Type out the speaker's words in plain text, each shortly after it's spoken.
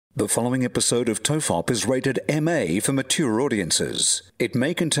The following episode of TOEFOP is rated MA for mature audiences. It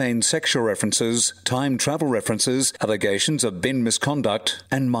may contain sexual references, time travel references, allegations of bin misconduct,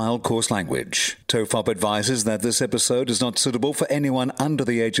 and mild coarse language. TOEFOP advises that this episode is not suitable for anyone under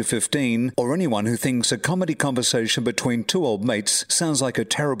the age of 15 or anyone who thinks a comedy conversation between two old mates sounds like a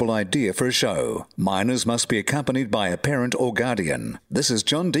terrible idea for a show. Minors must be accompanied by a parent or guardian. This is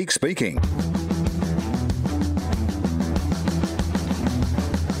John Deek speaking.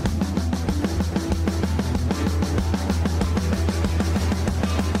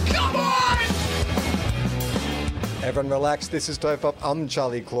 Everyone relax, this is TOEFOP. I'm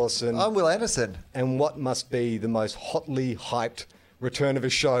Charlie Clausen. I'm Will Anderson. And what must be the most hotly hyped return of a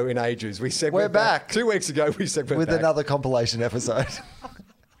show in ages? We said we're back. 2 weeks ago we said we're with back. Another compilation episode.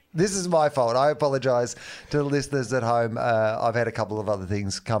 This is my fault. I apologise to the listeners at home. I've had a couple of other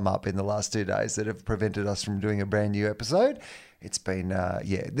things come up in the last 2 days that have prevented us from doing a brand new episode. It's been,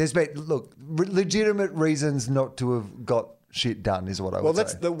 there's been, legitimate reasons not to have got shit done is what I would say. Well,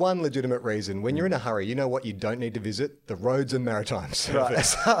 that's the one legitimate reason. When you're in a hurry, you know what you don't need to visit? The Roads and Maritime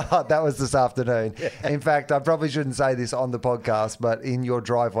Service. Right. That was this afternoon. Yeah. In fact, I probably shouldn't say this on the podcast, but in your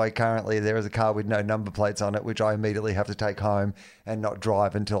driveway currently, there is a car with no number plates on it, which I immediately have to take home and not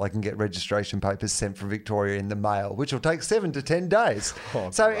drive until I can get registration papers sent from Victoria in the mail, which will take 7 to 10 days.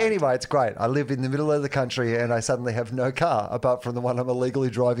 Anyway, it's great. I live in the middle of the country and I suddenly have no car apart from the one I'm illegally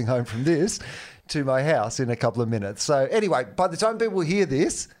driving home from this to my house in a couple of minutes. So anyway, by the time people hear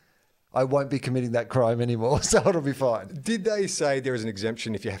this, I won't be committing that crime anymore, so it'll be fine. Did they say there is an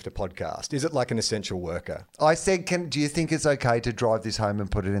exemption if you have to podcast? Is it like an essential worker? I said, do you think it's okay to drive this home and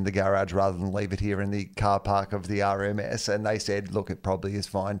put it in the garage rather than leave it here in the car park of the RMS? And they said, look, it probably is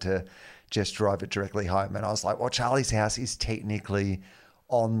fine to just drive it directly home. And I was like, well, Charlie's house is technically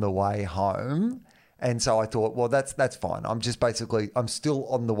on the way home. And so I thought, well, that's fine. I'm still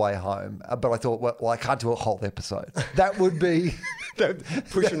on the way home. But I thought, well, I can't do a whole episode. That would be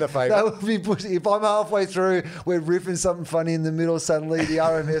pushing the favour. That would be pushing. If I'm halfway through, we're riffing something funny in the middle, suddenly the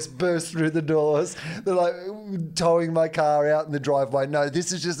RMS bursts through the doors. They're like towing my car out in the driveway. No,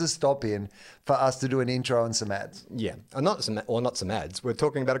 this is just a stop in for us to do an intro and some ads. Yeah, not some ads. We're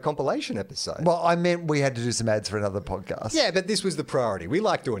talking about a compilation episode. Well, I meant we had to do some ads for another podcast. Yeah, but this was the priority. We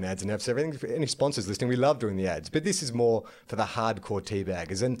like doing ads and everything. For any sponsors listening, we love doing the ads. But this is more for the hardcore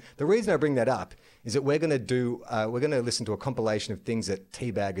teabaggers. And the reason I bring that up is that we're going to listen to a compilation of things that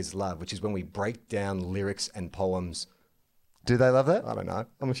teabaggers love, which is when we break down lyrics and poems. Do they love that? I don't know.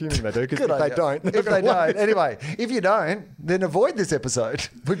 I'm assuming they do, because if they don't... If they don't. Anyway, if you don't, then avoid this episode.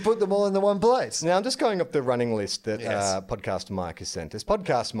 We put them all in the one place. Now, I'm just going up the running list that Podcast Mike has sent us.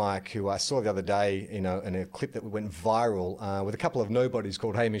 Podcast Mike, who I saw the other day, in a clip that went viral with a couple of nobodies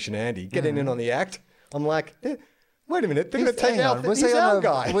called Hamish and Andy, getting in on the act. I'm like... Wait a minute, they're going to take out... He's our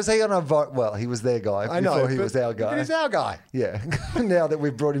guy. Was he on a... Well, he was their guy before he was our guy. He's our guy. Yeah. Now that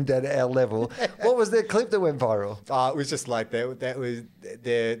we've brought him down to our level. What was their clip that went viral? It was just like... That was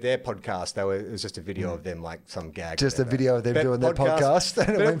their podcast. It was just a video of them, like some gag. Just a video of them doing their podcast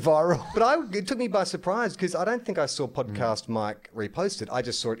and it went viral. But it took me by surprise, because I don't think I saw Podcast Mike repost it. I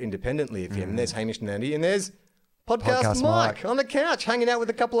just saw it independently of him. And there's Hamish and Andy, and there's... Podcast Mike on the couch, hanging out with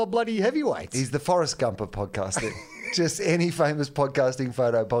a couple of bloody heavyweights. He's the Forrest Gump of podcasting. Just any famous podcasting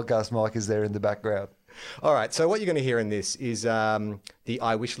photo, Podcast Mike is there in the background. All right, so what you're going to hear in this is the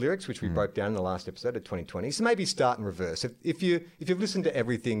I Wish lyrics, which we broke down in the last episode of 2020. So maybe start in reverse. If you've listened to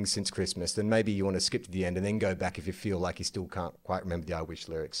everything since Christmas, then maybe you want to skip to the end and then go back if you feel like you still can't quite remember the I Wish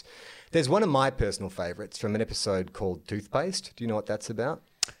lyrics. There's one of my personal favourites from an episode called Toothpaste. Do you know what that's about?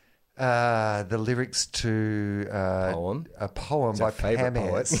 The lyrics to a poem by Pam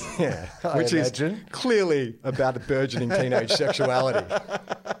poet. Yeah, which is clearly about a burgeoning teenage sexuality.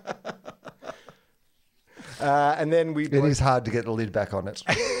 And then it is hard to get the lid back on it.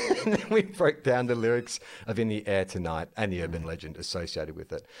 And then we broke down the lyrics of In the Air Tonight and the urban legend associated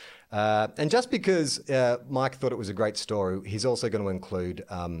with it. And just because Mike thought it was a great story, he's also going to include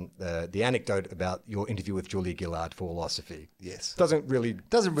the anecdote about your interview with Julia Gillard for Philosophy. Yes. Doesn't really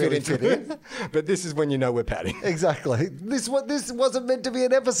fit in. But this is when you know we're padding. Exactly. This wasn't meant to be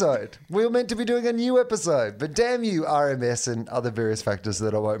an episode. We were meant to be doing a new episode. But damn you, RMS and other various factors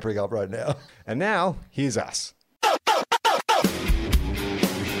that I won't bring up right now. And now, here's us.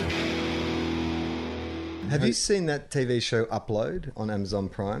 Have you seen that TV show Upload on Amazon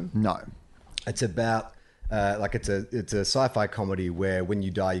Prime? No. It's about it's a sci-fi comedy where when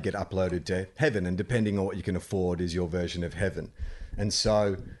you die you get uploaded to heaven, and depending on what you can afford is your version of heaven. And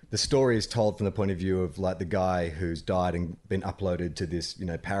so the story is told from the point of view of like the guy who's died and been uploaded to this,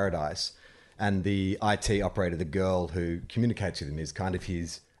 paradise, and the IT operator, the girl who communicates with him, is kind of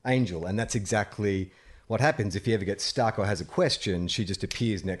his angel. And that's exactly what happens. If he ever gets stuck or has a question, she just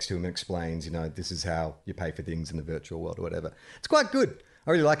appears next to him and explains, this is how you pay for things in the virtual world or whatever. It's quite good.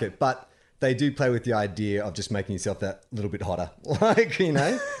 I really like it. But they do play with the idea of just making yourself that little bit hotter. Like,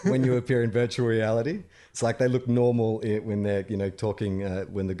 when you appear in virtual reality. It's like they look normal when they're, talking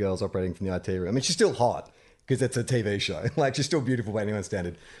when the girl's operating from the IT room. I mean, she's still hot because it's a TV show. Like, she's still beautiful by anyone's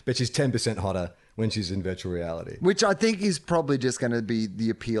standard. But she's 10% hotter when she's in virtual reality. Which I think is probably just going to be the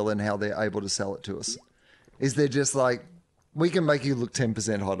appeal and how they're able to sell it to us. Is they're just like, we can make you look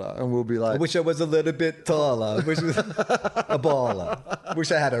 10% hotter. And we'll be like... I wish I was a little bit taller. I wish I was a baller.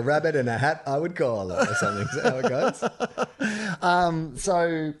 Wish I had a rabbit in a hat, I would call her or something. Is that how it goes?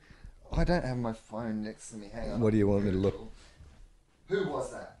 So I don't have my phone next to me. Hang on. What do you want me to look? Who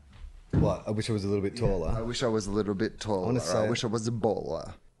was that? What? I wish I was a little bit taller. I wish I was a little bit taller. I wish I was a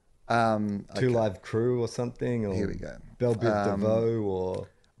baller. Two Live Crew or something? Or here we go. Belle Biv DeVoe or...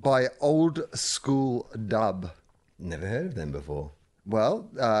 By Old School Dub. Never heard of them before. Well,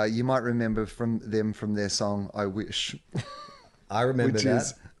 you might remember from their song "I Wish." I remember which that.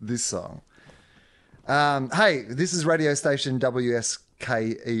 is this song. Hey, this is radio station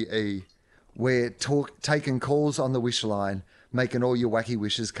WSKEE. We're taking calls on the wish line, making all your wacky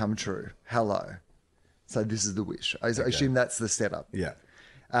wishes come true. Hello. So this is the wish. I assume that's the setup. Yeah.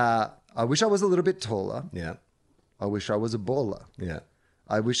 I wish I was a little bit taller. Yeah. I wish I was a baller. Yeah.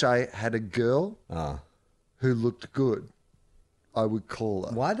 I wish I had a girl who looked good. I would call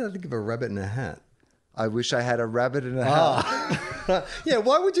her. Why did I think of a rabbit in a hat? I wish I had a rabbit in a hat. Yeah,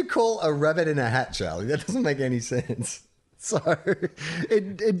 why would you call a rabbit in a hat, Charlie? That doesn't make any sense. So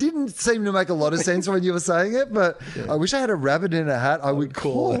it didn't seem to make a lot of sense when you were saying it, but I wish I had a rabbit in a hat. I would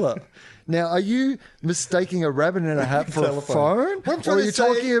call her. Now, are you mistaking a rabbit in a hat for a phone? Or are you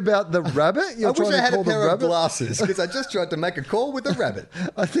talking about the rabbit? I wish I had a pair of glasses because I just tried to make a call with a rabbit.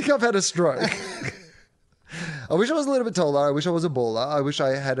 I think I've had a stroke. I wish I was a little bit taller. I wish I was a baller. I wish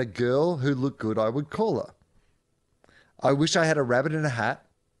I had a girl who looked good. I would call her. I wish I had a rabbit in a hat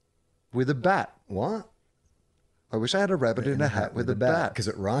with a bat. What? I wish I had a rabbit in a hat with a bat. Because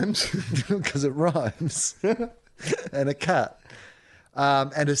it rhymes? Because it rhymes. And a cat.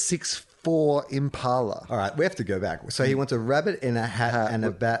 And a 6'4" Impala. All right, we have to go back. So he wants a rabbit in a hat and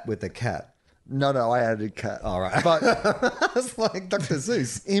a bat with a cat. No, I added cat. All right. But it's like Dr.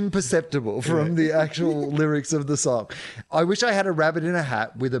 Seuss. Imperceptible from the actual lyrics of the song. I wish I had a rabbit in a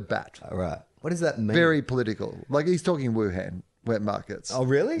hat with a bat. All right. What does that mean? Very political. Like he's talking Wuhan, wet markets. Oh,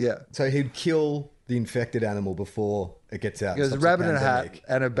 really? Yeah. So he'd kill the infected animal before it gets out. There's a rabbit in a hat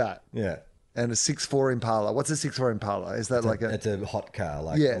and a bat. Yeah. And a 6'4" Impala. What's a 6'4" Impala? Is that It's a hot car.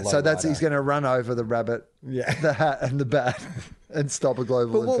 Like yeah, so he's going to run over the rabbit, the hat, and the bat and stop a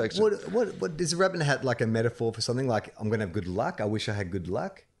global infection. What is a rabbit in a hat like a metaphor for something? Like, I'm going to have good luck. I wish I had good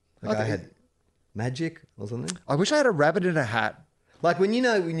luck. Like I had magic or something. I wish I had a rabbit in a hat. Like when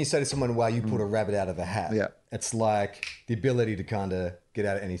you say to someone, wow, you pulled a rabbit out of a hat. Yeah. It's like the ability to kind of get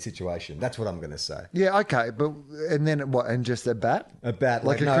out of any situation. That's what I'm going to say. Yeah, okay. And then what? And just a bat? A bat.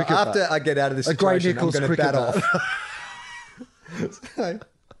 Like a no, cricket after bat. I get out of this A Grey situation, I'm Nichols going to cricket bat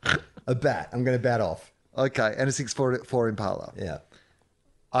off. A bat. I'm going to bat off. Okay. And a 6'4" Impala. Yeah.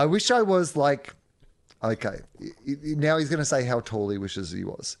 I wish I was like, okay. Now he's going to say how tall he wishes he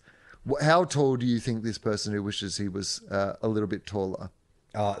was. How tall do you think this person who wishes he was a little bit taller?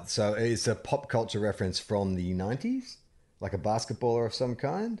 So it's a pop culture reference from the 90s? Like a basketballer of some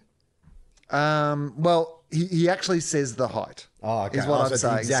kind? Well, he actually says the height. Oh, okay. Is what I'm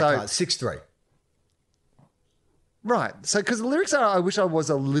saying. So 6'3". Right. So because the lyrics are, I wish I was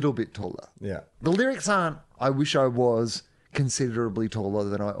a little bit taller. Yeah. The lyrics aren't, I wish I was considerably taller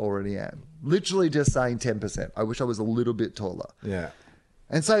than I already am. Literally just saying 10%. I wish I was a little bit taller. Yeah.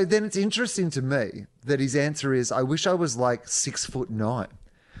 And so then it's interesting to me that his answer is, I wish I was like 6'9",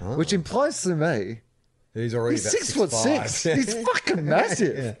 which implies to me he's already he's about 6'6". He's fucking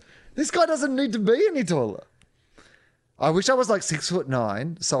massive. Yeah. This guy doesn't need to be any taller. I wish I was like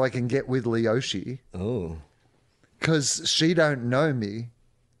 6'9" so I can get with Leoshi. Oh. Because she don't know me,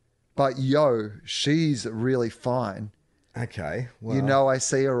 but she's really fine. Okay. Well, You know I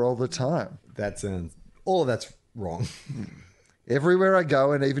see her all the time. that sounds... All of that's wrong. Everywhere I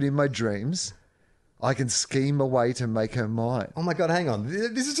go and even in my dreams, I can scheme a way to make her mine. Oh my God, hang on.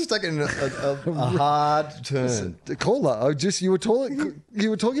 This is just taking a hard turn. Call her. You were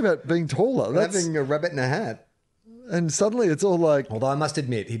talking about being taller. Having a rabbit in a hat. And suddenly it's all like, Although I must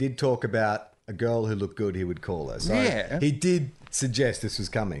admit, he did talk about a girl who looked good, he would call her. So Yeah. he did suggest this was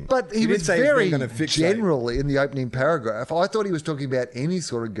coming. But he did was say he very gonna fixate. general in the opening paragraph. I thought he was talking about any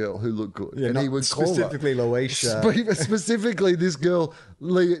sort of girl who looked good. Yeah, and not he would call her. specifically Loesha. Specifically this girl,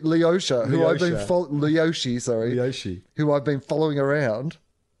 Leosha, who I've been Leoshi. who I've been following around.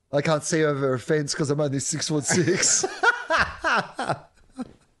 I can't see over a fence because I'm only 6'6".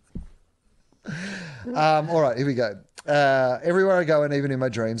 All right, here we go. Everywhere I go and even in my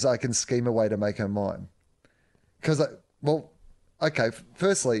dreams, I can scheme a way to make her mine.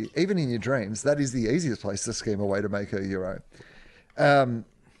 Firstly, even in your dreams, that is the easiest place to scheme a way to make her your own.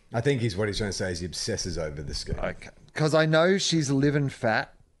 I think what he's trying to say is he obsesses over the scheme. Okay. Because I know she's living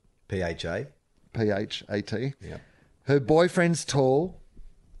fat, PHA. P-H-A-T. Yeah. Her boyfriend's tall,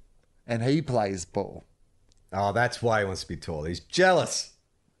 and he plays ball. Oh, that's why he wants to be tall. He's jealous.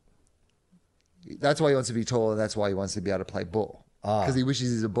 That's why he wants to be tall, and that's why he wants to be able to play ball. Because he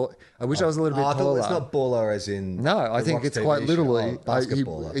wishes he's a boy. I wish I was a little bit I thought taller. it's not baller as in... No, I the think Rock it's TV quite show. literally.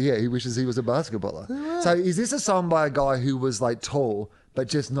 Basketballer. He wishes he was a basketballer. So is this a song by a guy who was like tall, but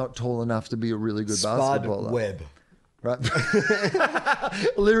just not tall enough to be a really good Spud basketballer? Webb. Right.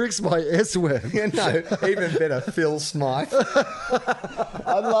 Lyrics by S. Webb. No, even better, Phil Smythe.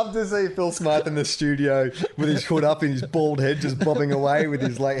 I'd love to see Phil Smythe in the studio with his hood up and his bald head just bobbing away with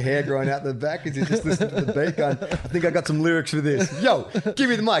his like hair growing out the back as he just listening to the beat going, I think I got some lyrics for this. Yo,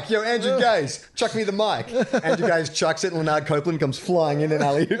 give me the mic. Yo, Andrew Gaze, chuck me the mic. Andrew Gaze chucks it and Leonard Copeland comes flying in and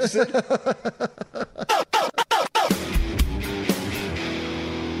alley-oops it.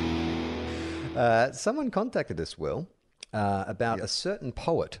 Someone contacted us, Will, about a certain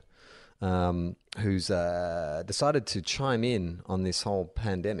poet who's decided to chime in on this whole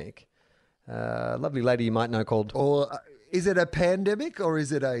pandemic. A lovely lady you might know called... Or is it a pandemic or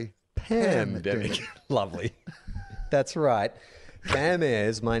is it a Pandemic. Lovely. That's right. Pam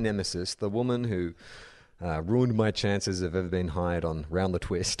Ayres, my nemesis, the woman who ruined my chances of ever being hired on Round the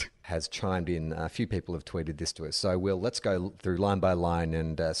Twist, has chimed in. A few people have tweeted this to us. So, Will, let's go through line by line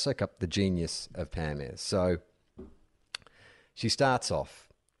and soak up the genius of Pam Ayres. So, she starts off,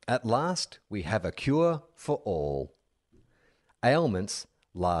 at last we have a cure for all. Ailments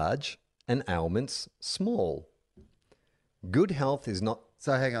large and ailments small. Good health is not...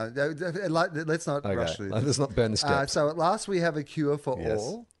 So hang on. Let's not rush through this. Let's not burn the steps. So at last we have a cure for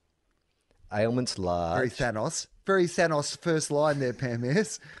all. Ailments large. Very Thanos first line there, Pam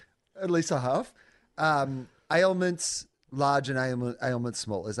Ayres. At least a half. Ailments large and ailments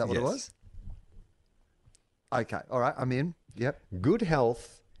small. Is that what it was? Okay. All right. I'm in. Yep. Good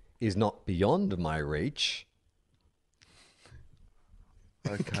health is not beyond my reach.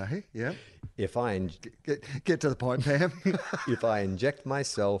 Okay. Yep. If I Get to the point, Pam. if I inject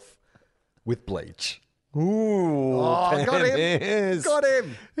myself with bleach. Ooh, Oh, got him. Ayres. Got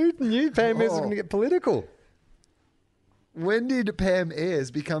him. Who knew Pam Ayres was going to get political? When did Pam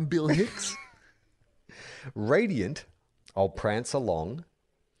Ayres become Bill Hicks? Radiant, I'll prance along,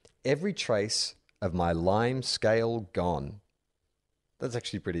 every trace of my lime scale gone. That's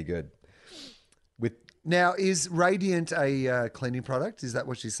actually pretty good. With Now, is Radiant a cleaning product? Is that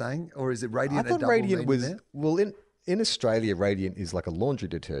what she's saying? Or is it Radiant I thought a double Radiant was there? well in Australia. Radiant is like a laundry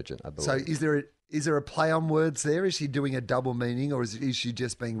detergent, I believe. So is there a play on words there? Is she doing a double meaning or is she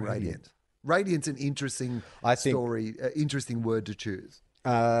just being radiant? Radiant's an interesting story, interesting word to choose.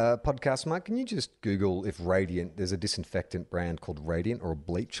 Podcast Mike, can you just Google if Radiant, there's a disinfectant brand called Radiant or a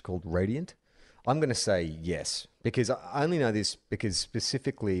bleach called Radiant? I'm going to say yes, because I only know this because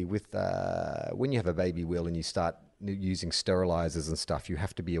specifically with when you have a baby, Will, and you start using sterilizers and stuff, you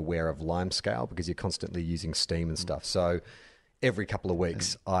have to be aware of lime scale because you're constantly using steam and stuff. So every couple of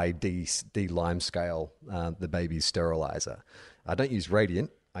weeks, I de-lime scale the baby's sterilizer. I don't use Radiant.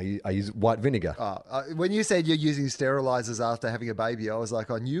 I use white vinegar. When you said you're using sterilizers after having a baby, I was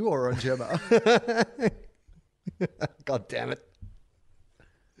like, on you or on Gemma? God damn it.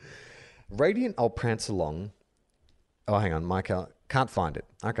 Radiant, I'll prance along. Oh, hang on, Mike, can't find it.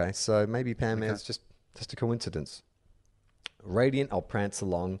 Okay, so maybe Pam is just a coincidence. Radiant, I'll prance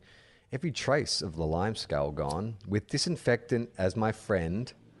along, every trace of the lime scale gone, with disinfectant as my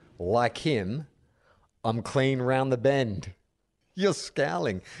friend, like him, I'm clean round the bend. You're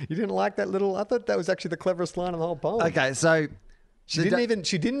scowling. You didn't like that little... I thought that was actually the cleverest line of the whole poem. Okay, so... She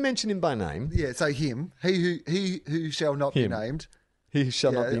didn't mention him by name. Yeah, so him. He who shall not be named. He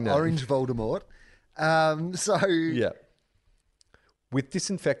shall not be named. Orange Voldemort. Yeah. With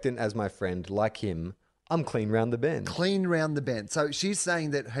disinfectant as my friend, like him, I'm clean round the bend. Clean round the bend. So she's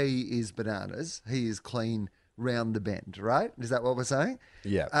saying that he is bananas. He is clean round the bend, right? Is that what we're saying?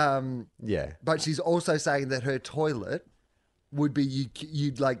 Yeah. Yeah. But she's also saying that her toilet would be you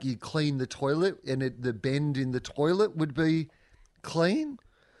clean the toilet and the bend in the toilet would be clean?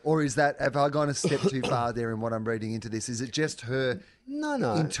 Or is that, have I gone a step too far there in what I'm reading into this? Is it just her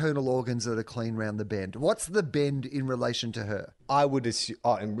internal organs that are clean round the bend? What's the bend in relation to her? I would assume,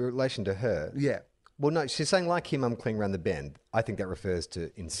 in relation to her? Yeah. Well, no, she's saying like him, I'm clean around the bend. I think that refers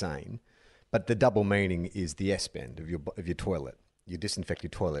to insane. But the double meaning is the S bend of your toilet. You disinfect your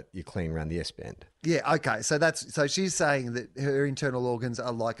toilet, you clean around the S bend. Yeah, okay. So she's saying that her internal organs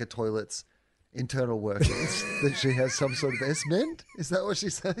are like a toilet's internal workings, that she has some sort of S bend? Is that what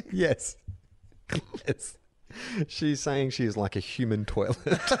she's saying? Yes. Yes. She's saying she is like a human toilet.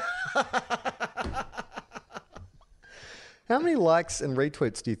 How many likes and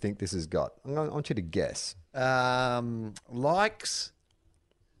retweets do you think this has got? I want you to guess. Likes.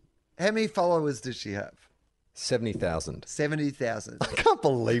 How many followers does she have? 70,000. 70,000. I can't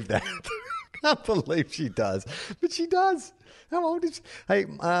believe that. I can't believe she does. But she does. How old is she? Hey,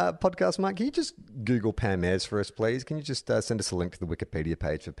 Podcast Mike, can you just Google Pam Ayres for us, please? Can you just send us a link to the Wikipedia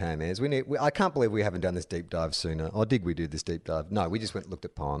page for Pam Ayres? I can't believe we haven't done this deep dive sooner. Or did we do this deep dive? No, we just looked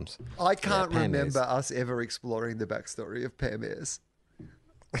at poems. I can't remember us ever exploring the backstory of Pam Ayres.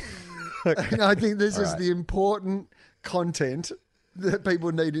 I think this is the important content that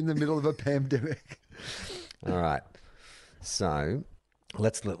people need in the middle of a pandemic. All right. So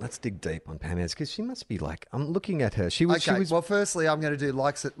let's dig deep on Pam Ayres, because she must be like, I'm looking at her. She was. Well, firstly, I'm going to do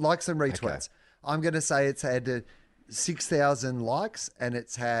likes and retweets. Okay. I'm going to say it's had 6,000 likes and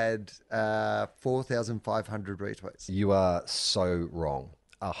it's had 4,500 retweets. You are so wrong.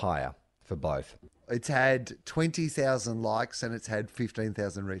 Higher for both. It's had 20,000 likes and it's had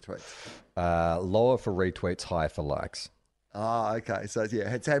 15,000 retweets. Lower for retweets, higher for likes. Oh, okay. So,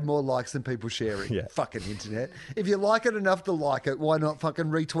 yeah, it's had more likes than people sharing. Yeah. Fucking internet. If you like it enough to like it, why not fucking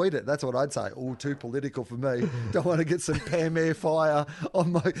retweet it? That's what I'd say. Oh, too political for me. Don't want to get some Pam Ayres fire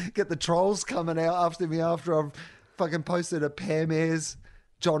on get the trolls coming out after me after I've fucking posted a Pam Ayres,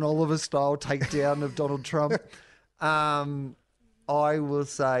 John Oliver style takedown of Donald Trump. I will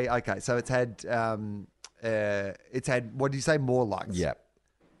say, okay, so it's had, what do you say, more likes? Yeah.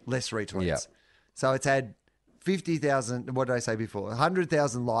 Less retweets. Yeah. So it's had 50,000, what did I say before?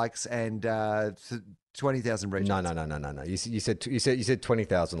 100,000 likes and 20,000 retweets. No. You said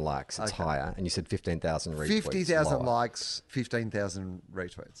 20,000 likes. It's higher, and you said 15,000 retweets. 50,000 likes, 15,000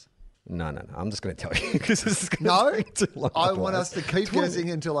 retweets. No. I'm just going to tell you because this is going to take too long. I want us to keep guessing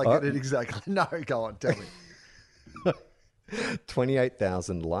until I get it exactly. No, go on, tell me.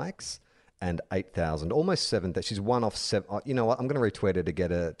 28,000 likes and 8,000, almost 7. That she's one off 7. You know what? I'm going to retweet her to get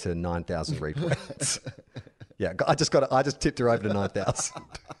her to 9,000 retweets. Yeah, I just tipped her over to 9,000.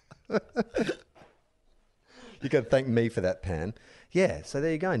 You got to thank me for that, Pan. Yeah, so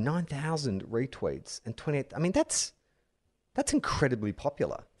there you go, 9,000 retweets and 28. I mean, that's incredibly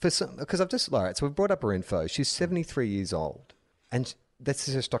popular for some. Because all right. So we've brought up her info. She's 73 years old, and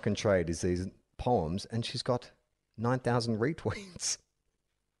that's her stock in trade is these poems, and she's got 9,000 retweets.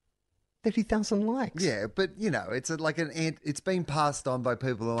 30,000 likes. Yeah, but it's it's been passed on by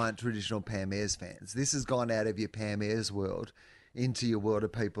people who aren't traditional Pam Ayres fans. This has gone out of your Pam Ayres world into your world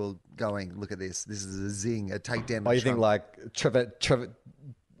of people going, look at this. This is a zing, a takedown. Oh, you think like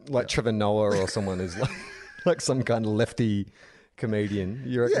Trevor Noah or someone is like some kind of lefty comedian?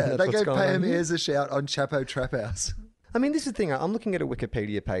 Yeah, they gave Pam Ayres a shout on Chapo Trap House. I mean, this is the thing. I'm looking at a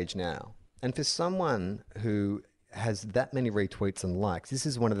Wikipedia page now, and for someone who has that many retweets and likes, this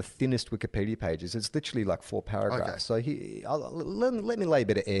is one of the thinnest Wikipedia pages. It's literally like 4 paragraphs. Okay. So let me lay a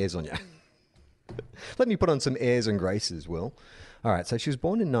bit of airs on you. Let me put on some airs and graces, Will. All right, so she was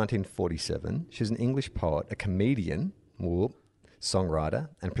born in 1947. She's an English poet, a comedian, songwriter,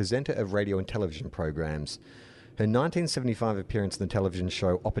 and presenter of radio and television programs. Her 1975 appearance in the television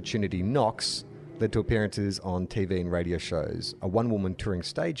show Opportunity Knocks led to appearances on TV and radio shows, a one-woman touring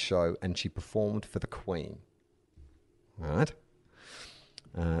stage show, and she performed for the Queen. All right.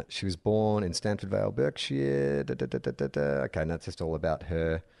 She was born in Stanford Vale, Berkshire. Okay, that's just all about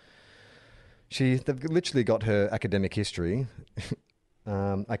her. They've literally got her academic history.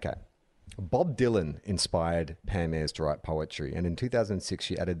 Okay. Bob Dylan inspired Pam Ayres to write poetry, and in 2006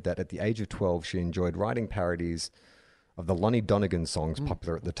 she added that at the age of 12 she enjoyed writing parodies of the Lonnie Donegan songs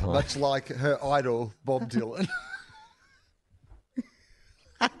popular at the time. Much like her idol, Bob Dylan.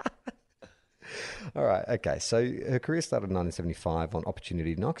 All right, okay. So her career started in 1975 on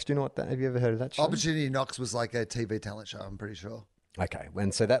Opportunity Knocks. Do you know what that? Have you ever heard of that show? Opportunity Knocks was like a TV talent show, I'm pretty sure. Okay,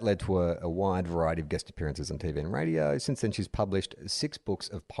 and so that led to a wide variety of guest appearances on TV and radio. Since then, she's published 6 books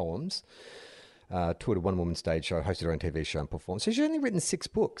of poems. toured a one-woman stage show, hosted her own TV show and performed. So she's only written 6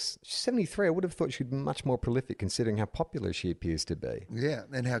 books. She's 73. I would have thought she'd be much more prolific considering how popular she appears to be. Yeah,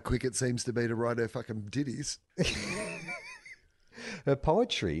 and how quick it seems to be to write her fucking ditties. Her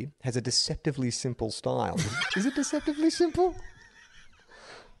poetry has a deceptively simple style. Is it deceptively simple?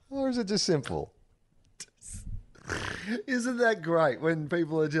 Or is it just simple? Isn't that great when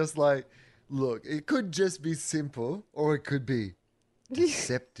people are just like, look, it could just be simple or it could be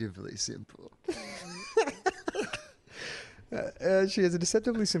deceptively simple. She has a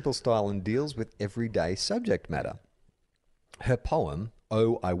deceptively simple style and deals with everyday subject matter. Her poem,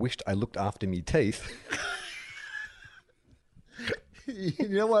 Oh, I Wished I Looked After Me Teeth... You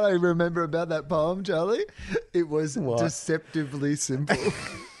know what I remember about that poem, Charlie? It was deceptively simple.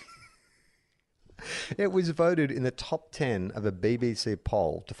 It was voted in the top 10 of a BBC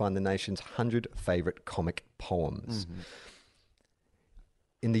poll to find the nation's 100 favourite comic poems. Mm-hmm.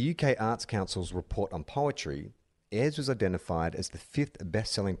 In the UK Arts Council's report on poetry, Ayres was identified as the 5th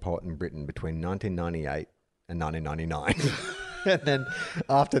best-selling poet in Britain between 1998 and 1999. And then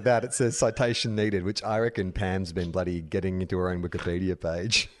after that, it says citation needed, which I reckon Pam's been bloody getting into her own Wikipedia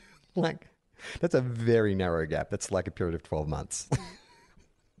page. Like, that's a very narrow gap. That's like a period of 12 months.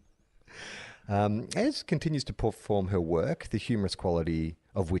 Ayres continues to perform her work, the humorous quality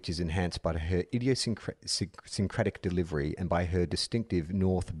of which is enhanced by her idiosyncratic delivery and by her distinctive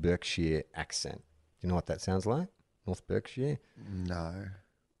North Berkshire accent. Do you know what that sounds like? North Berkshire? No.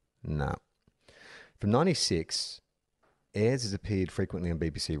 From 96... Ayres has appeared frequently on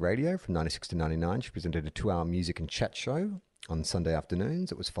BBC Radio. From 96 to 99, she presented a 2-hour music and chat show on Sunday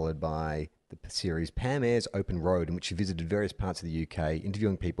afternoons. It was followed by the series Pam Ayres Open Road, in which she visited various parts of the UK,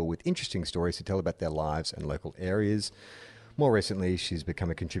 interviewing people with interesting stories to tell about their lives and local areas. More recently, she's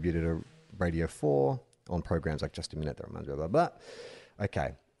become a contributor to Radio 4 on programs like Just a Minute, That Reminds Me, blah, blah, blah.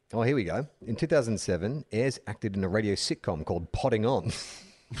 Okay. Oh, here we go. In 2007, Ayres acted in a radio sitcom called Potting On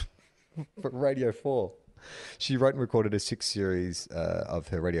for Radio 4. She wrote and recorded a 6 series of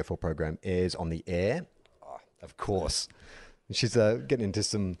her Radio 4 program, Ayres on the Air. Oh, of course. She's getting into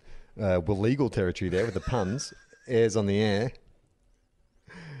some legal territory there with the puns. Ayres on the Air,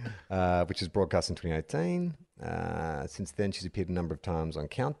 which is broadcast in 2018. Since then, she's appeared a number of times on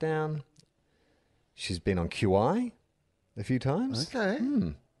Countdown. She's been on QI a few times. Okay.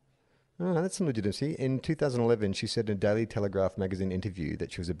 Oh, that's some legitimacy. In 2011, she said in a Daily Telegraph magazine interview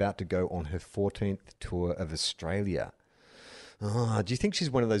that she was about to go on her 14th tour of Australia. Oh, do you think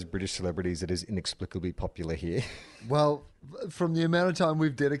she's one of those British celebrities that is inexplicably popular here? Well, from the amount of time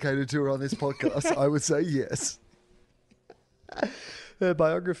we've dedicated to her on this podcast, I would say yes. Her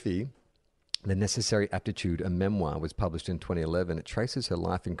biography, The Necessary Aptitude, a memoir, was published in 2011. It traces her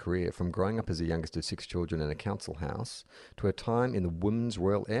life and career from growing up as the youngest of 6 children in a council house to her time in the Women's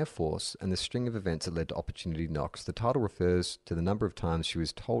Royal Air Force and the string of events that led to opportunity knocks. The title refers to the number of times she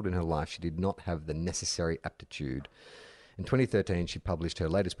was told in her life she did not have the necessary aptitude. In 2013, she published her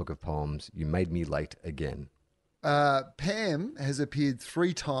latest book of poems, You Made Me Late Again. Pam has appeared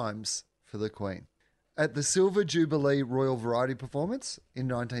 3 times for the Queen. At the Silver Jubilee Royal Variety Performance in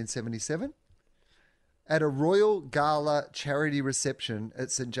 1977, at a Royal Gala charity reception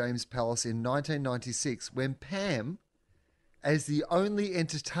at St James Palace in 1996, when Pam, as the only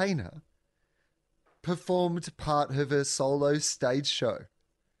entertainer, performed part of her solo stage show.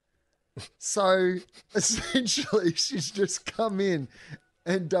 So essentially, she's just come in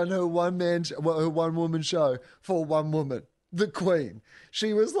and done her one-woman show for one woman, the Queen.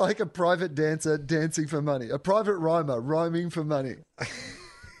 She was like a private dancer dancing for money, a private rhymer rhyming for money.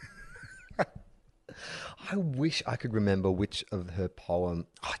 I wish I could remember which of her poem.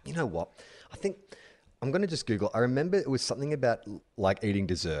 Oh, you know what? I think I'm going to just Google. I remember it was something about like eating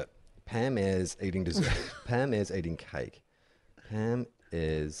dessert. Pam Ayres eating dessert. Pam Ayres eating cake. Pam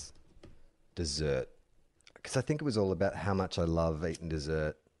Ayres dessert. Because I think it was all about how much I love eating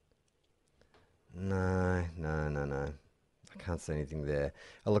dessert. No. I can't say anything there.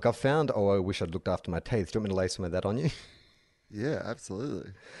 Oh, look, I found Oh, I Wish I'd Looked After My Teeth. Do you want me to lay some of that on you? Yeah,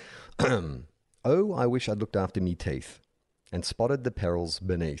 absolutely. Oh, I wish I'd looked after me teeth and spotted the perils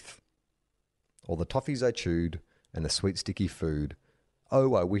beneath. All the toffees I chewed and the sweet sticky food.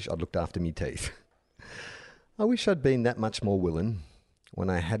 Oh, I wish I'd looked after me teeth. I wish I'd been that much more willin', when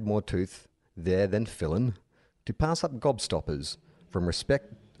I had more tooth there than fillin', to pass up gobstoppers from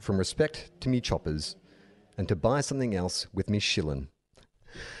respect to me choppers, and to buy something else with me shillin'.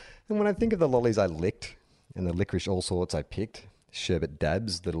 And when I think of the lollies I licked, and the licorice all sorts I picked, sherbet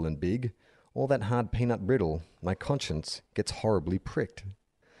dabs, little and big, all that hard peanut brittle, my conscience gets horribly pricked.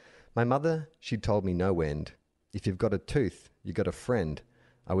 My mother, she'd told me no end, if you've got a tooth, you got a friend.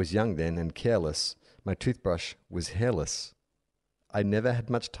 I was young then and careless. My toothbrush was hairless. I never had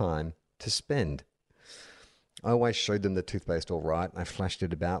much time to spend. I always showed them the toothpaste all right. I flashed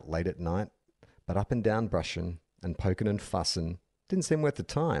it about late at night. But up and down brushing and poking and fussing didn't seem worth the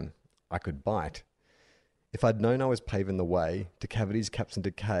time. I could bite. If I'd known I was paving the way to cavities, caps and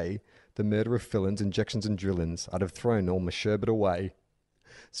decay, the murder of fillings, injections and drillings, I'd have thrown all my sherbet away.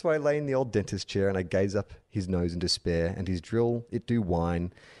 So I lay in the old dentist chair and I gaze up his nose in despair, and his drill, it do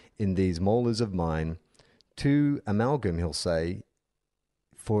whine in these molars of mine. To amalgam, he'll say,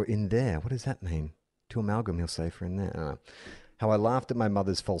 for in there. What does that mean? To amalgam, he'll say, for in there. I don't know. How I laughed at my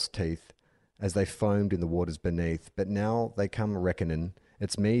mother's false teeth as they foamed in the waters beneath. But now they come reckoning.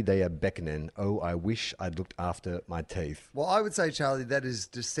 It's me they are beckoning. Oh, I wish I'd looked after my teeth. Well, I would say, Charlie, that is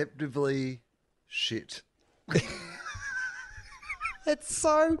deceptively shit. It's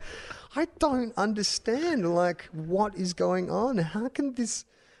so... I don't understand, like, what is going on? How can this...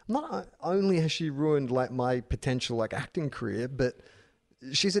 Not only has she ruined, like, my potential, like, acting career, but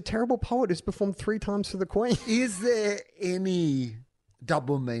she's a terrible poet who's performed 3 times for the Queen. Is there any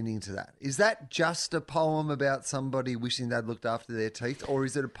double meaning to that? Is that just a poem about somebody wishing they'd looked after their teeth? Or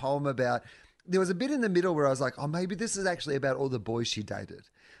is it a poem about... There was a bit in the middle where I was like, oh, maybe this is actually about all the boys she dated.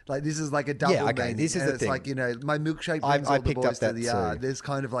 Like, this is like a double meaning. This is the it's thing. like, you know, my milkshake brings all the boys to the yard. Too. There's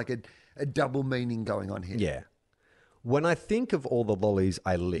kind of like a double meaning going on here. Yeah. When I think of all the lollies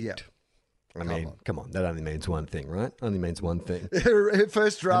I licked, I mean, come on, that only means one thing, right? Only means one thing. Her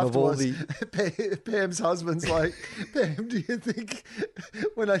first draft was Pam's husband's like, Pam, do you think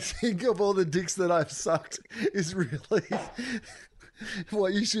when I think of all the dicks that I've sucked is really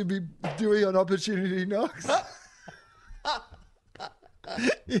what you should be doing on Opportunity Knocks?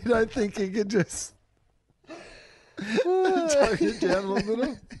 You don't think you could just tone it down a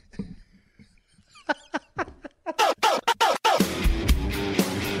little?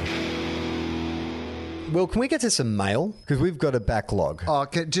 Well, can we get to some mail? Because we've got a backlog. Oh,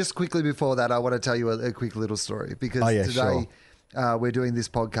 just quickly before that, I want to tell you a quick little story. Because today we're doing this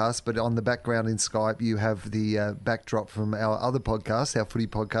podcast, but on the background in Skype, you have the backdrop from our other podcast, our footy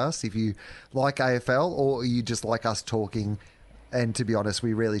podcast. If you like AFL or you just like us talking, and to be honest,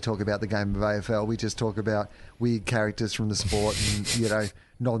 we rarely talk about the game of AFL. We just talk about weird characters from the sport and, you know,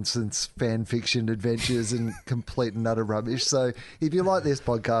 nonsense fan fiction adventures and complete and utter rubbish. So if you like this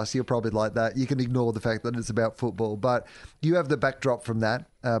podcast, you'll probably like that. You can ignore the fact that it's about football, but you have the backdrop from that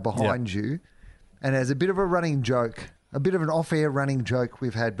behind you. And as a bit of a running joke, a bit of an off-air running joke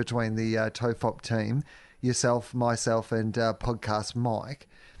we've had between the TOEFOP team, yourself, myself, and podcast Mike.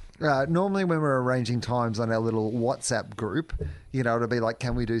 Normally when we're arranging times on our little WhatsApp group, you know, it'll be like,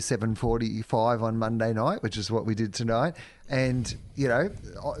 can we do 7:45 on Monday night, which is what we did tonight. And, you know,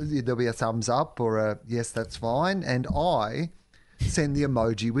 there'll be a thumbs up or a, yes, that's fine. And I send the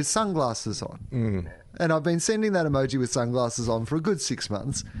emoji with sunglasses on. And I've been sending that emoji with sunglasses on for a good 6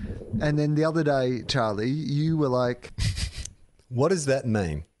 months. And then the other day, Charlie, you were like... What does that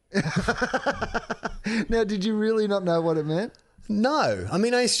mean? Now, did you really not know what it meant? No. I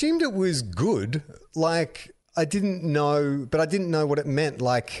mean, I assumed it was good. Like, I didn't know, but I didn't know what it meant.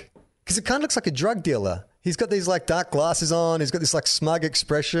 Like, because it kind of looks like a drug dealer. He's got these like dark glasses on. He's got this like smug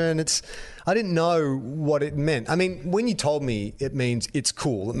expression. I didn't know what it meant. I mean, when you told me it means it's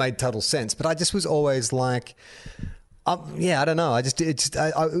cool, it made total sense. But I just was always like, yeah, I don't know.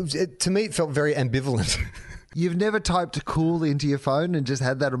 To me, it felt very ambivalent. You've never typed cool into your phone and just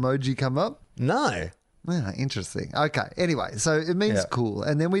had that emoji come up? No. Yeah, interesting. Okay. Anyway, so it means cool.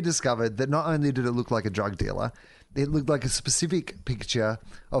 And then we discovered that not only did it look like a drug dealer, it looked like a specific picture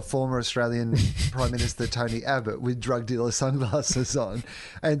of former Australian Prime Minister Tony Abbott with drug dealer sunglasses on.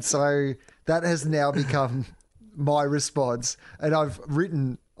 And so that has now become my response. And I've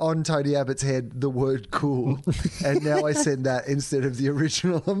written on Tony Abbott's head the word cool. And now I send that instead of the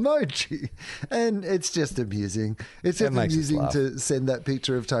original emoji. And it's just amusing. It's just amusing to send that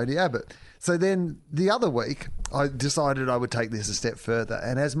picture of Tony Abbott. So then the other week, I decided I would take this a step further.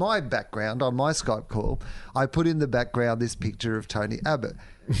 And as my background on my Skype call, I put in the background this picture of Tony Abbott.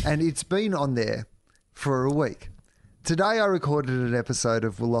 And it's been on there for a week. Today I recorded an episode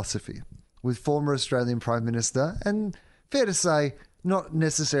of Philosophy with former Australian Prime Minister and, fair to say, not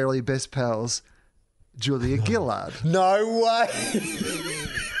necessarily best pals, Julia Gillard. No way.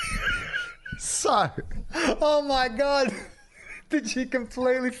 So. Oh my God. Did you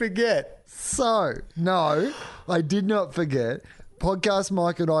completely forget? So, no, I did not forget. Podcast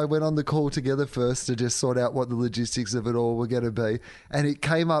Mike and I went on the call together first to just sort out what the logistics of it all were going to be. And it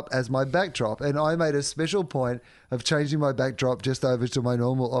came up as my backdrop. And I made a special point of changing my backdrop just over to my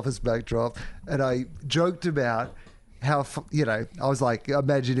normal office backdrop. And I joked about I was like,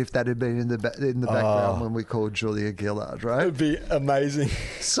 imagine if that had been in the background when we called Julia Gillard, right? It'd be amazing.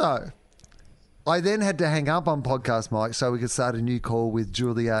 So I then had to hang up on Podcast Mike so we could start a new call with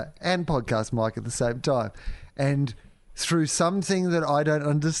Julia and Podcast Mike at the same time. And through something that I don't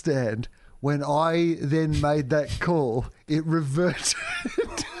understand, when I then made that call, it reverted.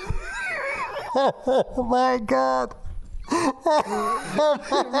 Oh my God.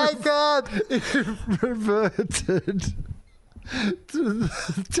 Oh my God. It reverted to the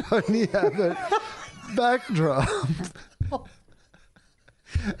Tony Abbott backdrop.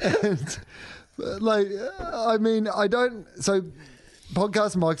 And so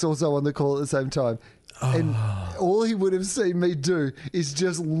Podcast Mike's also on the call at the same time. And all he would have seen me do is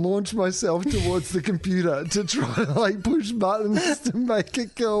just launch myself towards the computer to try to push buttons to make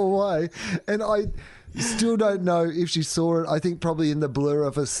it go away. And I still don't know if she saw it. I think probably in the blur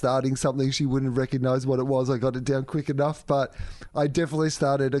of us starting something, she wouldn't recognise what it was. I got it down quick enough, but I definitely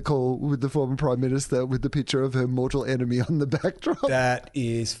started a call with the former Prime Minister with the picture of her mortal enemy on the backdrop. That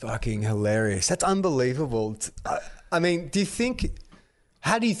is fucking hilarious. That's unbelievable. I mean,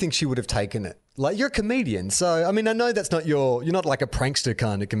 how do you think she would have taken it? You're a comedian, so I mean, I know that's not you're not like a prankster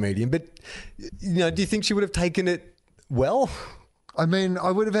kind of comedian, but do you think she would have taken it well? I mean, I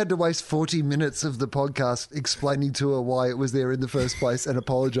would have had to waste 40 minutes of the podcast explaining to her why it was there in the first place and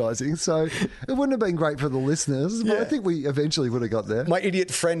apologising. So it wouldn't have been great for the listeners, but I think we eventually would have got there. My idiot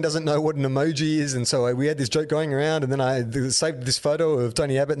friend doesn't know what an emoji is, and so we had this joke going around, and then I saved this photo of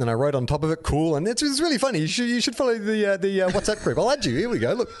Tony Abbott, and then I wrote on top of it, cool, and it's really funny. You should follow the WhatsApp group. I'll add you. Here we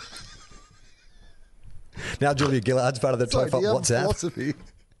go. Look. Now Julia Gillard's part of the Tofop WhatsApp. Philosophy.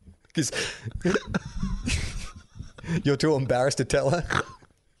 Because you're too embarrassed to tell her.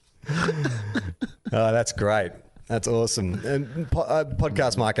 Oh, that's great. That's awesome. And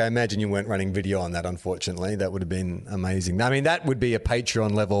Podcast Mike, I imagine you weren't running video on that, unfortunately. That would have been amazing. I mean, that would be a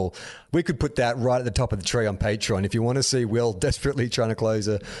Patreon level. We could put that right at the top of the tree on Patreon. If you want to see Will desperately trying to close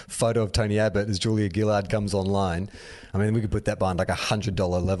a photo of Tony Abbott as Julia Gillard comes online, I mean, we could put that behind like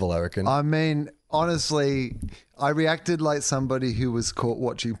 $100 level, I reckon. I mean, honestly, I reacted like somebody who was caught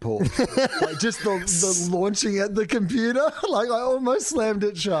watching porn. Just the launching at the computer. I almost slammed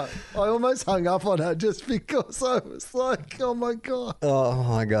it shut. I almost hung up on her just because I was like, oh my God. Oh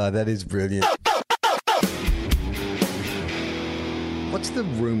my God, that is brilliant. What's the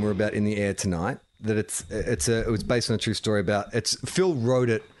rumor about In the Air Tonight? That it was based on a true story about Phil wrote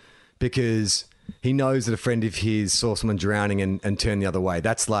it because he knows that a friend of his saw someone drowning and turned the other way.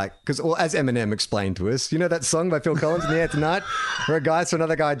 That's because as Eminem explained to us, you know that song by Phil Collins, In the Air Tonight, where a guy saw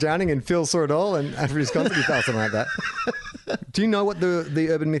another guy drowning and Phil saw it all, and after his concert he felt something like that. Do you know what the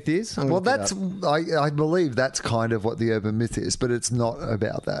urban myth is? Well, I believe that's kind of what the urban myth is, but it's not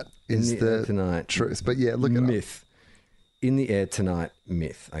about that. It's the tonight truth. But yeah, look at myth. In the Air Tonight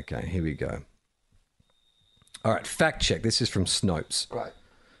myth. Okay, here we go. All right, fact check. This is from Snopes. Right.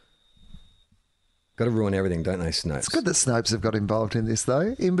 Got to ruin everything, don't they, Snopes? It's good that Snopes have got involved in this,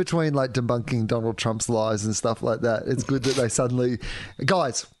 though. In between, debunking Donald Trump's lies and stuff like that, it's good that they suddenly...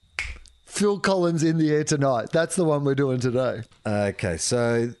 Guys, Phil Collins In the Air Tonight. That's the one we're doing today. Okay,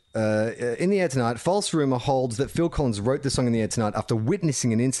 so In the Air Tonight, false rumour holds that Phil Collins wrote the song In the Air Tonight after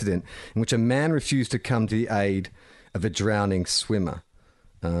witnessing an incident in which a man refused to come to the aid of a drowning swimmer.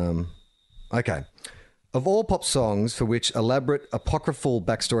 Okay. Of all pop songs for which elaborate apocryphal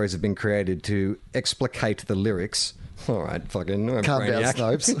backstories have been created to explicate the lyrics, all right, fucking calm down,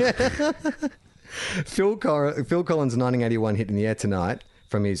 Snopes. Phil Collins' 1981 hit In the Air Tonight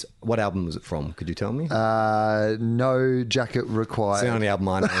from his, what album was it from? Could you tell me? No Jacket Required. It's the only album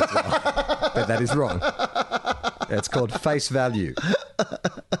I know as well. But that is wrong. It's called Face Value.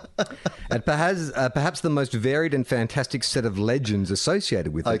 And perhaps the most varied and fantastic set of legends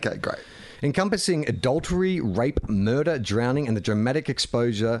associated with it. Okay, great. Encompassing adultery, rape, murder, drowning, and the dramatic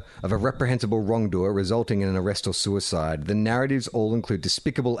exposure of a reprehensible wrongdoer resulting in an arrest or suicide. The narratives all include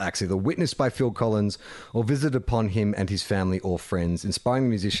despicable acts either witnessed by Phil Collins or visited upon him and his family or friends, inspiring the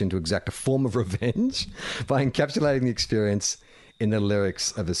musician to exact a form of revenge by encapsulating the experience in the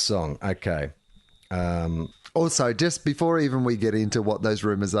lyrics of a song. Okay. Also, just before even we get into what those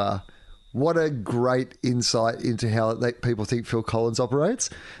rumours are, what a great insight into how people think Phil Collins operates.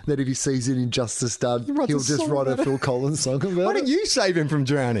 That if he sees an injustice done, he'll just write a Phil Collins song about it. Why didn't you save him from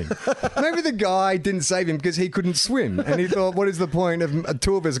drowning? Maybe the guy didn't save him because he couldn't swim. And he thought, what is the point of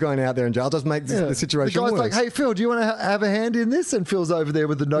two of us going out there in jail? I'll just make the situation worse. The guy's like, hey, Phil, do you want to have a hand in this? And Phil's over there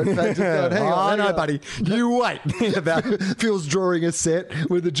with the notepad. Going, hang on, no, buddy. You wait. Phil's drawing a set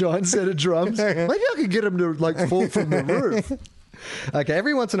with a giant set of drums. Maybe I could get him to fall from the roof. Okay,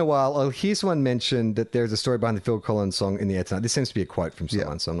 every once in a while, I'll hear someone mention that there's a story behind the Phil Collins song In the Air Tonight. This seems to be a quote from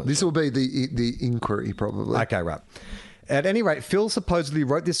someone, so I'm not This sure. will be the inquiry, probably. Okay, right. At any rate, Phil supposedly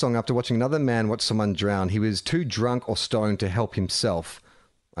wrote this song after watching another man watch someone drown. He was too drunk or stoned to help himself.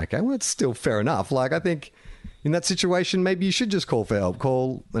 Okay, well, it's still fair enough. Like, I think in that situation, maybe you should just call for help.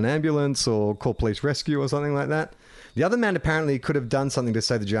 Call an ambulance or call police rescue or something like that. The other man apparently could have done something to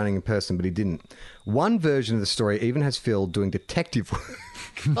save the drowning in person, but he didn't. One version of the story even has Phil doing detective work.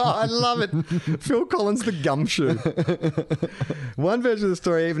 Oh, I love it. Phil Collins, the gumshoe. One version of the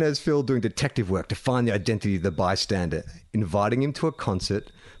story even has Phil doing detective work to find the identity of the bystander, inviting him to a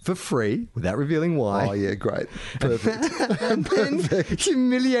concert for free without revealing why. Oh, yeah, great. Perfect. And then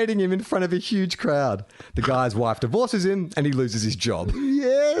humiliating him in front of a huge crowd. The guy's wife divorces him and he loses his job.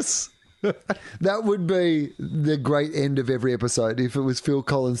 Yes. That would be the great end of every episode if it was Phil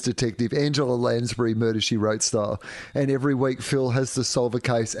Collins detective, Angela Lansbury Murder She Wrote style, and every week Phil has to solve a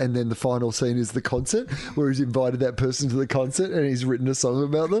case, and then the final scene is the concert where he's invited that person to the concert and he's written a song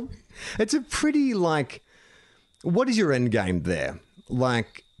about them. It's a pretty, like, what is your end game there?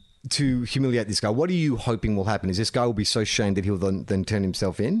 Like, to humiliate this guy, what are you hoping will happen? Is this guy will be so shamed that he'll then turn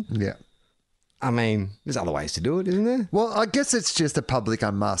himself in? Yeah. I mean, there's other ways to do it, isn't there? Well, I guess it's just a public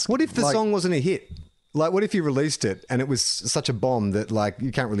unmask. What if the song wasn't a hit? Like, what if you released it and it was such a bomb that, like,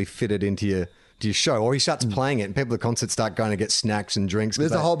 you can't really fit it into your show? Or he starts playing it and people at the concert start going to get snacks and drinks.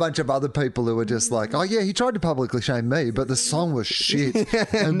 There's a whole bunch of other people who are just like, oh, yeah, he tried to publicly shame me, but the song was shit.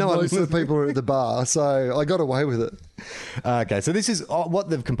 And most of the people were at the bar, so I got away with it. Okay, so this is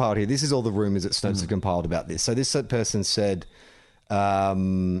what they've compiled here. This is all the rumours that Snopes have compiled about this. So this person said... all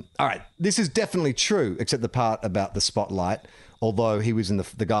right, this is definitely true, except the part about the spotlight. Although he was in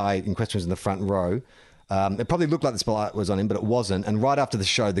the guy in question was in the front row. It probably looked like the spotlight was on him, but it wasn't. And right after the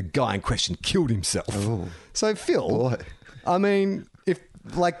show, the guy in question killed himself. Oh. So Phil, Boy. I mean, if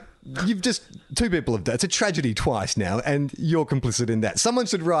like you've just two people have done it's a tragedy twice now, and you're complicit in that. Someone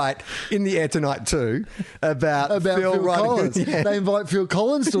should write In the Air Tonight too about Phil Collins. Yeah. They invite Phil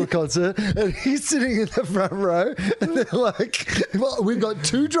Collins to a concert, and he's sitting in the front row, and they're like, well, "We've got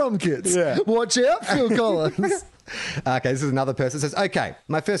 2 drum kits. Yeah. Watch out, Phil Collins." Okay, this is another person that says, okay,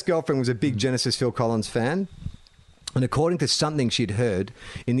 my first girlfriend was a big Genesis Phil Collins fan. And according to something she'd heard,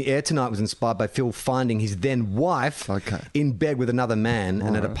 In the Air Tonight was inspired by Phil finding his then wife in bed with another man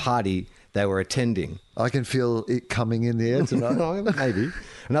and at a party they were attending. I can feel it coming in the air tonight. Maybe.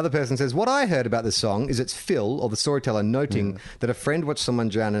 Another person says, what I heard about this song is it's Phil, or the storyteller, noting that a friend watched someone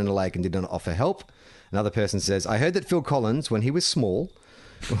drown in a lake and did not offer help. Another person says, I heard that Phil Collins, when he was small,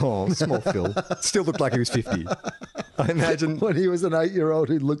 small Phil, still looked like he was 50. I imagine when he was an 8-year-old,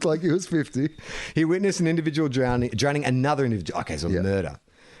 he looked like he was 50. He witnessed an individual drowning another individual. Okay, so murder.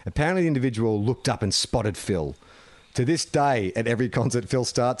 Apparently the individual looked up and spotted Phil. To this day, at every concert, Phil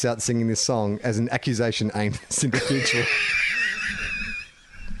starts out singing this song as an accusation aimed at this individual.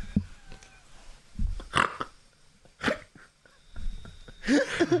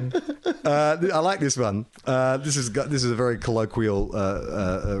 I like this one. This is a very colloquial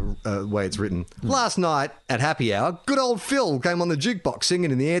way it's written. Last night at happy hour, good old Phil came on the jukebox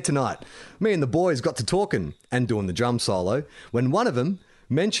singing In the Air Tonight. Me and the boys got to talking and doing the drum solo when one of them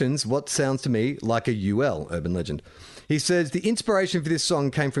mentions what sounds to me like a UL, urban legend. He says the inspiration for this song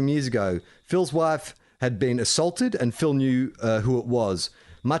came from years ago. Phil's wife had been assaulted and Phil knew who it was.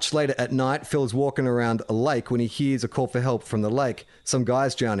 Much later at night, Phil is walking around a lake when he hears a call for help from the lake. Some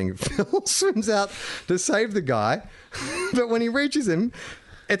guy's drowning. Phil swims out to save the guy, but when he reaches him,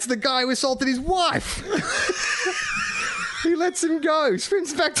 it's the guy who assaulted his wife. He lets him go,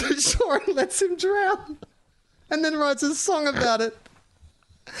 swims back to shore and lets him drown, and then writes a song about it.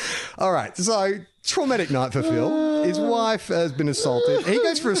 All right, so traumatic night for Phil. His wife has been assaulted. He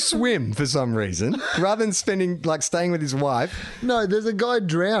goes for a swim for some reason, rather than staying with his wife. No, there's a guy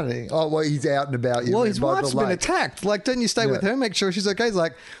drowning. Oh, well, he's out and about. Well, his wife's been attacked. Like, don't you stay with her? Make sure she's okay. He's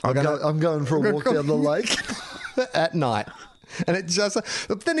like, I'm going for a walk down the lake at night. And it just,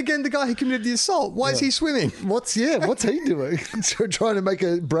 but then again, the guy who committed the assault, why is he swimming? What's he doing? Trying to make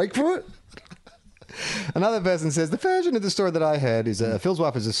a break for it? Another person says, the version of the story that I heard is Phil's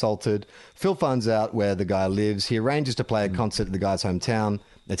wife is assaulted. Phil finds out where the guy lives. He arranges to play a concert at the guy's hometown.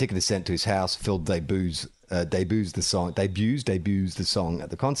 A ticket is sent to his house. Phil debuts the song at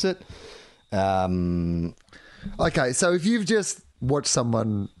the concert. Okay, so if you've just watched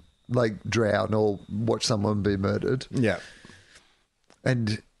someone like drown or watched someone be murdered, yeah,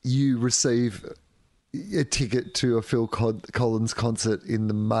 and you receive a ticket to a Phil Collins concert in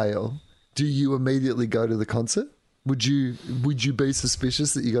the mail, do you immediately go to the concert? Would you be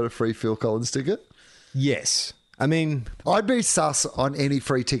suspicious that you got a free Phil Collins ticket? Yes. I mean, I'd be sus on any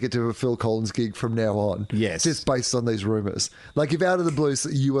free ticket to a Phil Collins gig from now on. Yes. Just based on these rumours. Like, if out of the blue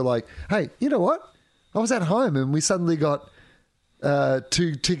you were like, hey, you know what? I was at home and we suddenly got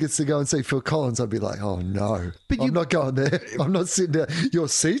 2 tickets to go and see Phil Collins, I'd be like, oh no, I'm not going there. I'm not sitting there. Your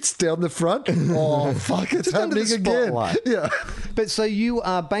seats down the front? Oh, fuck, it's happening again. Yeah. But so you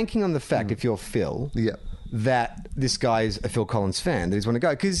are banking on the fact, if you're Phil, that this guy is a Phil Collins fan, that he's want to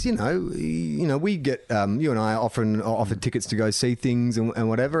go. Because, you know, we get, you and I often offer tickets to go see things and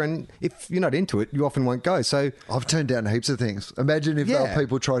whatever. And if you're not into it, you often won't go. So I've turned down heaps of things. Imagine if there were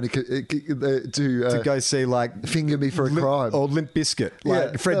people trying to go see, like, Finger Me for a Crime. Or Limp Bizkit.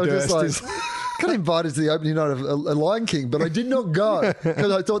 Like Fred Durst. Got invited to the opening night of a Lion King, but I did not go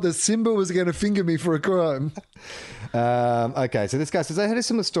because I thought that Simba was going to finger me for a crime. Okay, so this guy says, I heard a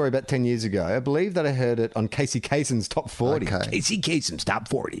similar story about 10 years ago. I believe that I heard it on Casey Kasem's Top 40. Okay. Casey Kasem's Top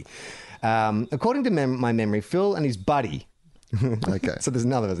 40. According to my memory, Phil and his buddy, Okay. so there's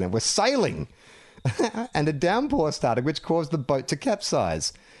another name, were sailing and a downpour started, which caused the boat to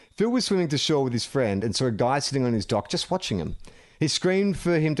capsize. Phil was swimming to shore with his friend and saw a guy sitting on his dock just watching him. He screamed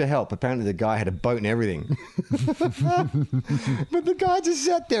for him to help. Apparently the guy had a boat and everything. But the guy just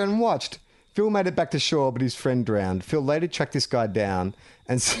sat there and watched. Phil made it back to shore, but his friend drowned. Phil later tracked this guy down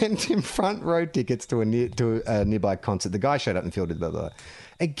and sent him front row tickets to a nearby concert. The guy showed up and Phil did blah, blah, blah.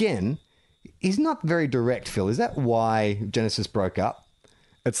 Again, he's not very direct, Phil. Is that why Genesis broke up?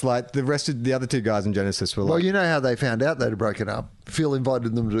 It's like the rest of the other 2 guys in Genesis were like... Well, you know how they found out they'd broken up. Phil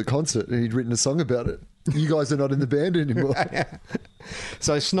invited them to the concert and he'd written a song about it. You guys are not in the band anymore.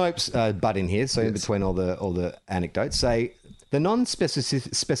 So Snopes butt in here. So in between all the anecdotes, say the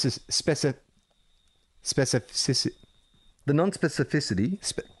non-specificity. The non-specificity.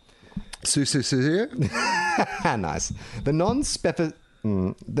 Nice. The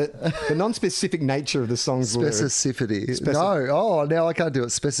non-specific nature of the song's Specificity. No. Now I can't do it.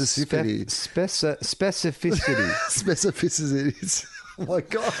 Specificity. Specificity. Specificities. Oh my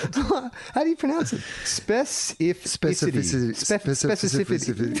God. How do you pronounce it? Specificity.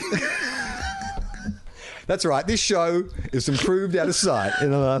 That's right. This show is improved out of sight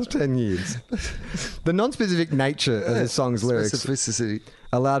in the last 10 years. The non-specific nature of the song's lyrics Specificity.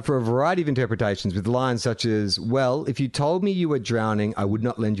 allowed for a variety of interpretations with lines such as, well, if you told me you were drowning, I would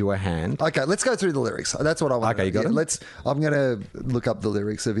not lend you a hand. Okay, let's go through the lyrics. That's what I want. Okay, you got them? I'm going to look up the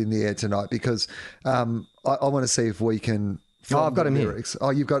lyrics of In the Air Tonight because I want to see if we can... I've got them lyrics. here.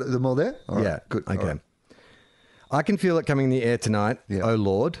 Oh, you've got them all there? All right, yeah. good. Okay. Right. I can feel it coming in the air tonight, Yeah. oh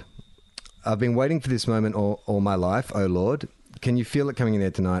Lord. I've been waiting for this moment all my life, oh Lord. Can you feel it coming in the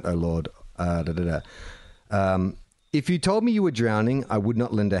air tonight, oh Lord? If you told me you were drowning, I would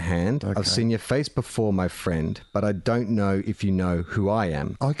not lend a hand. Okay. I've seen your face before, my friend, but I don't know if you know who I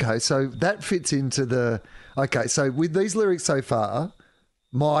am. Okay, so that fits into the... Okay, so with these lyrics so far,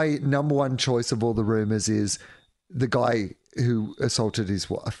 my number one choice of all the rumours is the guy who assaulted his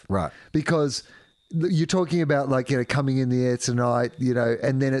wife. Right. Because you're talking about like, you know, coming in the air tonight, you know,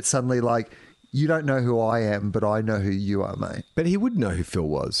 and then it's suddenly like, you don't know who I am, but I know who you are, mate. But he would know who Phil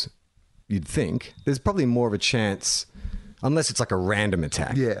was, you'd think. There's probably more of a chance, unless it's like a random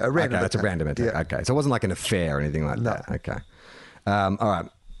attack. Yeah, a random That's a attack. random attack. Yeah. Okay, so it wasn't like an affair or anything like that. Okay. All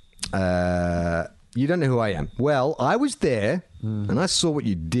right. You don't know who I am. Well, I was there and I saw what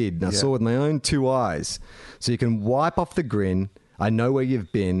you did, and I saw with my own 2 eyes. So you can wipe off the grin. I know where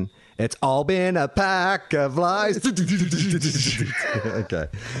you've been. It's all been a pack of lies. Okay.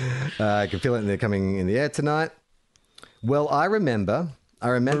 I can feel it. They're coming in the air tonight. Well, I remember.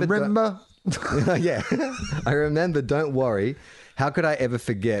 Remember? Yeah. I remember. Don't worry. How could I ever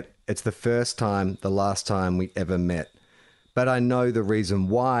forget? It's the first time, the last time we ever met. But I know the reason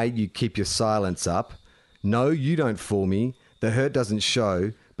why you keep your silence up. No, you don't fool me. The hurt doesn't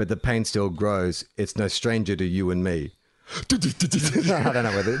show, but the pain still grows. It's no stranger to you and me. I don't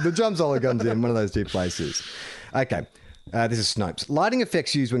know whether the drum solo comes in one of those 2 places. Okay. This is Snopes. Lighting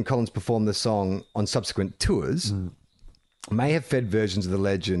effects used when Collins performed the song on subsequent tours may have fed versions of the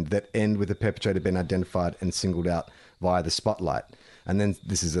legend that end with the perpetrator being identified and singled out via the spotlight. And then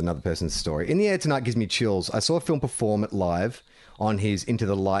this is another person's story. In the Air Tonight gives me chills. I saw a film perform it live on his Into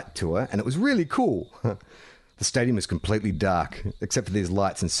the Light tour, and it was really cool. The stadium was completely dark, except for these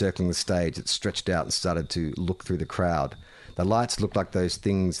lights encircling the stage that stretched out and started to look through the crowd. The lights look like those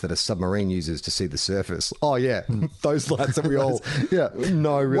things that a submarine uses to see the surface. Oh, yeah. Those lights that we all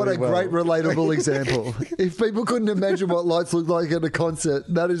know really well. What a great relatable example. If people couldn't imagine what lights look like at a concert,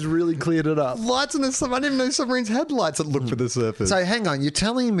 that has really cleared it up. Lights in the submarine. I didn't even know submarines had lights that look for the surface. So hang on, you're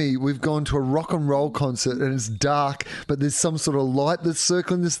telling me we've gone to a rock and roll concert and it's dark, but there's some sort of light that's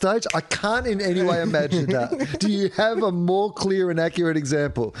circling the stage? I can't in any way imagine that. Do you have a more clear and accurate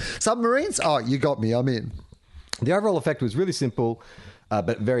example? Submarines? Oh, you got me. I'm in. The overall effect was really simple,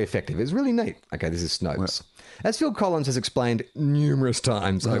 but very effective. It was really neat. Okay, this is Snopes. As Phil Collins has explained numerous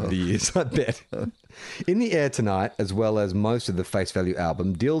times over the years, I bet. In the Air Tonight, as well as most of the Face Value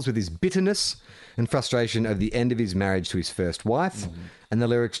album, deals with his bitterness and frustration over the end of his marriage to his first wife, and the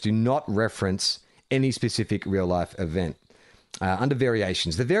lyrics do not reference any specific real-life event. Under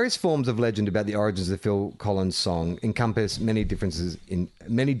variations, the various forms of legend about the origins of the Phil Collins song encompass many differences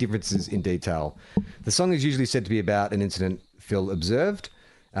in detail. The song is usually said to be about an incident Phil observed,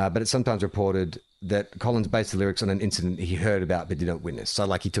 but it's sometimes reported that Collins based the lyrics on an incident he heard about but did not witness. So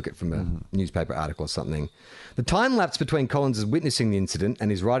like he took it from a newspaper article or something. The time lapse between Collins witnessing the incident and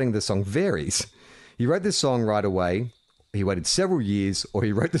his writing of the song varies. He wrote this song right away, he waited several years, or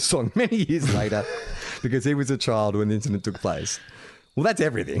he wrote the song many years later because he was a child when the incident took place. Well, that's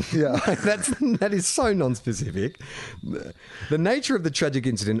everything. Yeah. That is so non-specific. The nature of the tragic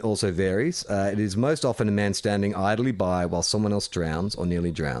incident also varies. It is most often a man standing idly by while someone else drowns or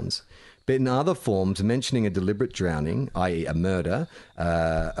nearly drowns. But in other forms, mentioning a deliberate drowning, i.e. a murder,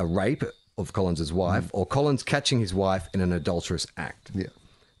 a rape of Collins' wife, or Collins catching his wife in an adulterous act. Yeah.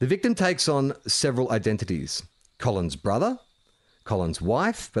 The victim takes on several identities. Collins' brother, Collins'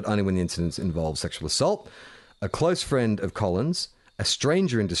 wife, but only when the incident involves sexual assault, a close friend of Collins, a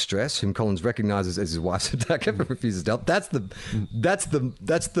stranger in distress whom Collins recognises as his wife's attacker but refuses to help. That's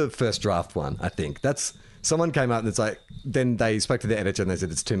the first draft one, I think. Someone came out and it's like, then they spoke to the editor and they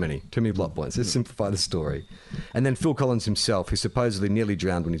said it's too many plot points. Let's simplify the story. And then Phil Collins himself, who supposedly nearly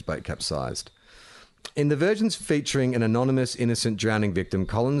drowned when his boat capsized. In the versions featuring an anonymous, innocent drowning victim,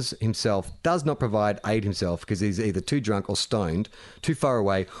 Collins himself does not provide aid himself because he's either too drunk or stoned, too far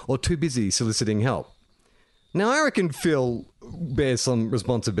away, or too busy soliciting help. Now, I reckon Phil bears some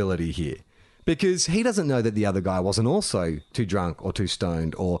responsibility here because he doesn't know that the other guy wasn't also too drunk or too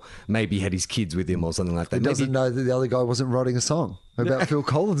stoned or maybe had his kids with him or something like that. He doesn't know that the other guy wasn't writing a song about Phil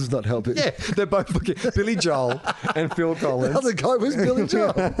Collins not helping. Yeah, they're both looking. Billy Joel and Phil Collins. The other guy was Billy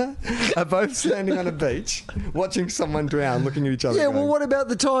Joel. Are both standing on a beach watching someone drown, looking at each other. Yeah, going, well, what about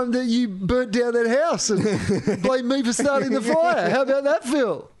the time that you burnt down that house and blamed me for starting the fire? How about that,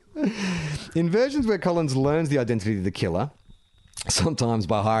 Phil? In versions where Collins learns the identity of the killer, sometimes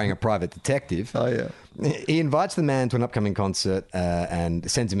by hiring a private detective. Oh, yeah. He invites the man to an upcoming concert and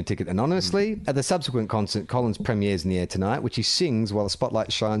sends him a ticket anonymously. At the subsequent concert, Collins premieres In the Air Tonight, which he sings while the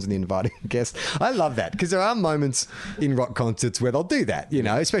spotlight shines on the inviting guest. I love that because there are moments in rock concerts where they'll do that, you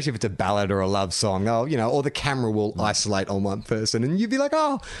know, especially if it's a ballad or a love song, or the camera will isolate on one person and you'd be like,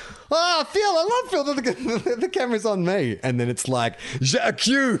 oh, Phil, I love Phil, the camera's on me. And then it's like,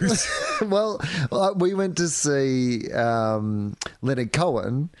 j'accuse. Well, we went to see Leonard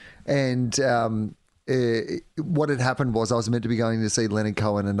Cohen and... what had happened was I was meant to be going to see Leonard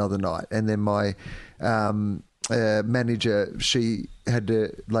Cohen another night, and then my manager, she had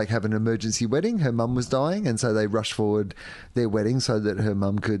to have an emergency wedding. Her mum was dying, and so they rushed forward their wedding so that her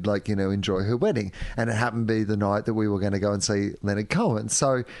mum could enjoy her wedding. And it happened to be the night that we were going to go and see Leonard Cohen.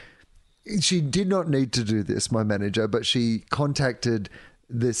 So she did not need to do this, my manager, but she contacted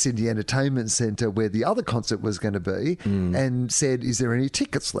the Sydney Entertainment Centre where the other concert was going to be and said, is there any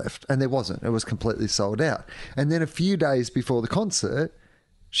tickets left? And there wasn't. It was completely sold out. And then a few days before the concert,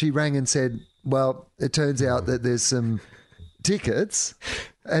 she rang and said, well, it turns out that there's some tickets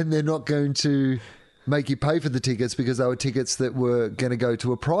and they're not going to make you pay for the tickets because they were tickets that were going to go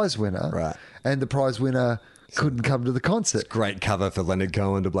to a prize winner. Right. And the prize winner couldn't come to the concert. Great cover for Leonard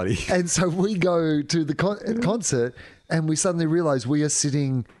Cohen to bloody... And so we go to the concert and we suddenly realise we are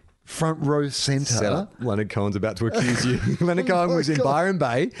sitting front row centre. Leonard Cohen's about to accuse you. Leonard Cohen was in Byron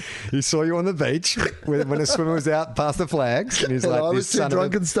Bay. He saw you on the beach when a swimmer was out past the flags. And he's like, I was too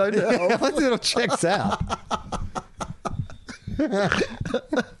drunk and stoned to help. It all checks out.